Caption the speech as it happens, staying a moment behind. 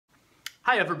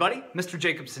Hi everybody, Mr.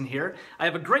 Jacobson here. I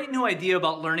have a great new idea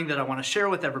about learning that I want to share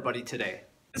with everybody today.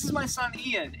 This is my son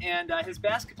Ian, and his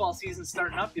basketball season's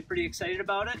starting up. You pretty excited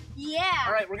about it? Yeah.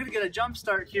 All right, we're going to get a jump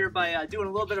start here by doing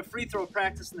a little bit of free throw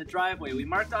practice in the driveway. We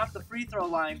marked off the free throw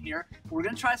line here. We're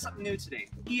going to try something new today.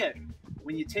 Ian,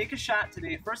 when you take a shot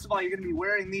today, first of all, you're going to be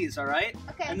wearing these, all right?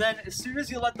 Okay. And then as soon as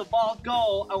you let the ball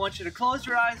go, I want you to close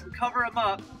your eyes and cover them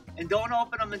up, and don't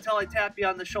open them until I tap you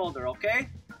on the shoulder, okay?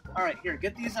 All right, here,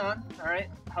 get these on. All right,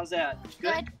 how's that?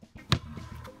 Good.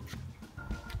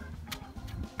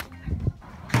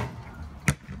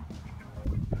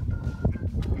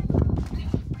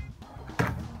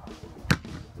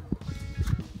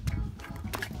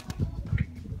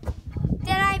 Did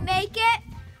I make it?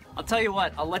 I'll tell you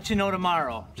what, I'll let you know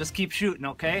tomorrow. Just keep shooting,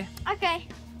 okay? Okay.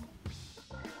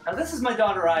 Now this is my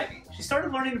daughter Ivy. She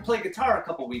started learning to play guitar a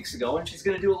couple weeks ago, and she's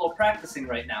going to do a little practicing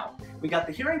right now. We got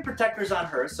the hearing protectors on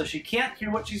her, so she can't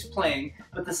hear what she's playing,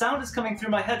 but the sound is coming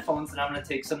through my headphones, and I'm going to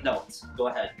take some notes. Go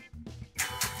ahead.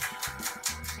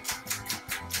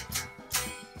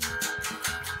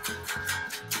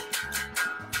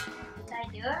 Did I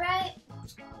do it right?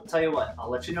 I'll tell you what,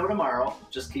 I'll let you know tomorrow.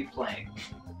 Just keep playing.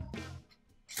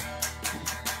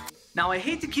 Now, I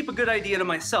hate to keep a good idea to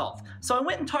myself, so I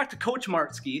went and talked to Coach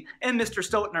Martsky and Mr.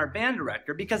 Stoughton, our band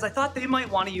director, because I thought they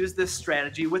might want to use this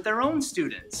strategy with their own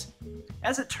students.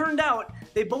 As it turned out,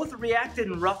 they both reacted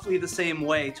in roughly the same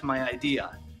way to my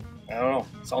idea. I don't know.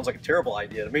 Sounds like a terrible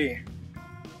idea to me.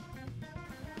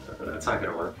 That's not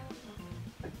gonna work.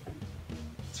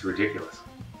 It's ridiculous.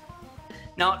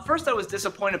 Now, at first I was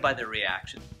disappointed by their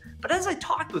reaction, but as I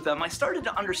talked with them, I started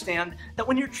to understand that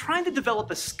when you're trying to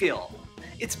develop a skill,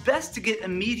 it's best to get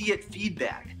immediate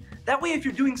feedback. That way, if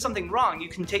you're doing something wrong, you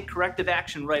can take corrective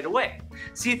action right away.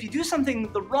 See, if you do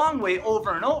something the wrong way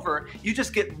over and over, you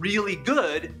just get really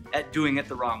good at doing it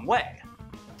the wrong way.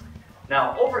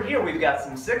 Now, over here we've got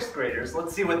some 6th graders.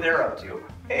 Let's see what they're up to.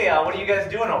 Hey, what are you guys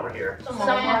doing over here? Some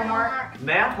homework.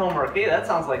 Math homework. Hey, that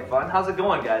sounds like fun. How's it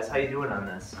going, guys? How you doing on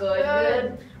this?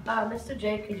 Good. Mr.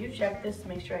 J, could you check this to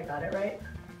make sure I got it right?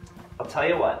 I'll tell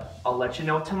you what, I'll let you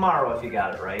know tomorrow if you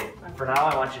got it right. For now,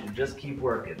 I want you to just keep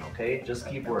working, okay? Just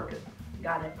keep working.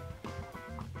 Got it.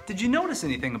 Did you notice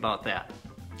anything about that?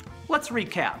 Let's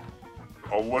recap.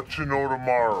 I'll let you know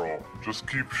tomorrow. Just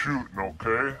keep shooting,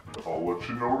 okay? I'll let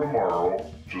you know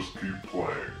tomorrow. Just keep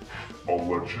playing. I'll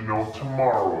let you know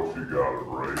tomorrow if you got it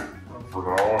right.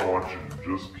 For now, I want you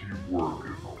to just keep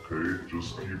working, okay?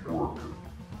 Just keep working.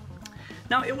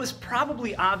 Now, it was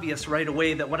probably obvious right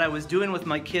away that what I was doing with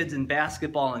my kids in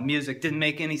basketball and music didn't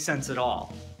make any sense at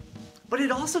all. But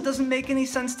it also doesn't make any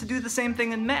sense to do the same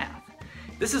thing in math.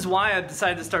 This is why I've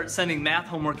decided to start sending math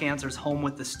homework answers home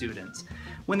with the students.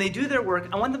 When they do their work,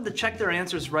 I want them to check their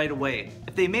answers right away.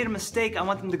 If they made a mistake, I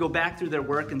want them to go back through their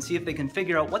work and see if they can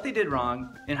figure out what they did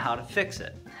wrong and how to fix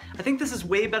it. I think this is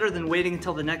way better than waiting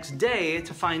until the next day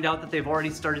to find out that they've already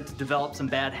started to develop some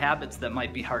bad habits that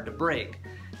might be hard to break.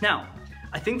 Now,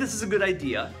 I think this is a good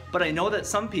idea, but I know that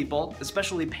some people,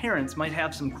 especially parents, might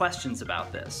have some questions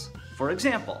about this. For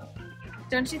example,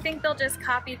 don't you think they'll just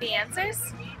copy the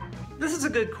answers? this is a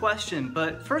good question,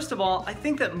 but first of all, I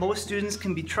think that most students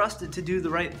can be trusted to do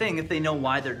the right thing if they know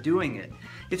why they're doing it.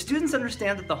 If students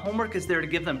understand that the homework is there to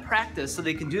give them practice so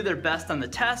they can do their best on the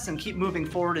tests and keep moving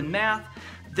forward in math,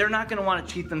 they're not going to want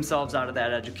to cheat themselves out of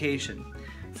that education.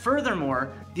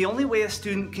 Furthermore, the only way a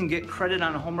student can get credit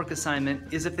on a homework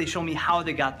assignment is if they show me how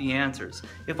they got the answers.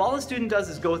 If all a student does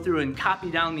is go through and copy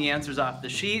down the answers off the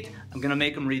sheet, I'm going to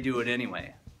make them redo it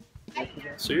anyway.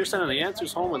 So you're sending the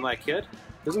answers home with my kid?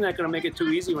 Isn't that going to make it too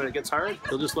easy when it gets hard?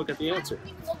 He'll just look at the answer.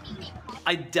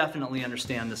 I definitely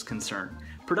understand this concern.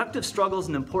 Productive struggle is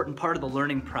an important part of the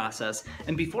learning process,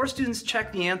 and before students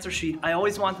check the answer sheet, I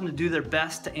always want them to do their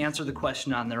best to answer the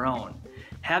question on their own.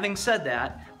 Having said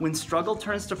that, when struggle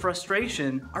turns to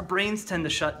frustration, our brains tend to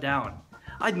shut down.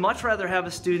 I'd much rather have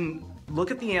a student look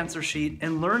at the answer sheet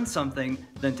and learn something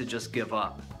than to just give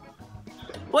up.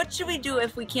 What should we do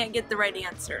if we can't get the right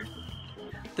answer?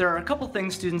 There are a couple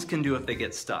things students can do if they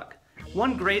get stuck.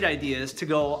 One great idea is to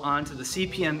go onto the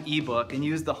CPM ebook and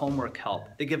use the homework help.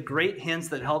 They give great hints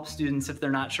that help students if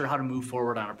they're not sure how to move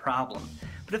forward on a problem.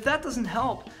 But if that doesn't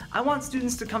help, I want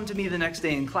students to come to me the next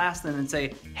day in class then and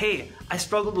say, hey, I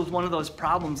struggled with one of those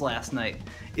problems last night.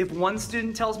 If one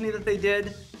student tells me that they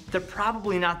did, they're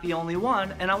probably not the only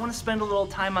one, and I want to spend a little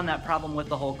time on that problem with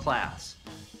the whole class.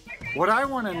 What I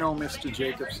want to know, Mr.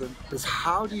 Jacobson, is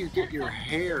how do you get your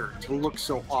hair to look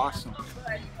so awesome?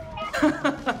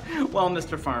 Well,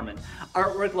 Mr. Farman,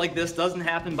 artwork like this doesn't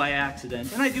happen by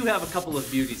accident, and I do have a couple of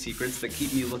beauty secrets that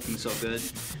keep me looking so good.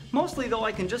 Mostly, though,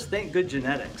 I can just thank good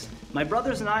genetics. My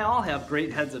brothers and I all have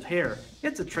great heads of hair.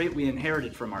 It's a trait we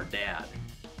inherited from our dad.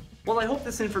 Well, I hope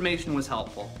this information was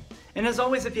helpful. And as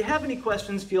always, if you have any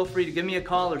questions, feel free to give me a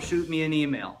call or shoot me an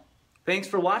email. Thanks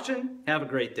for watching. Have a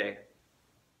great day.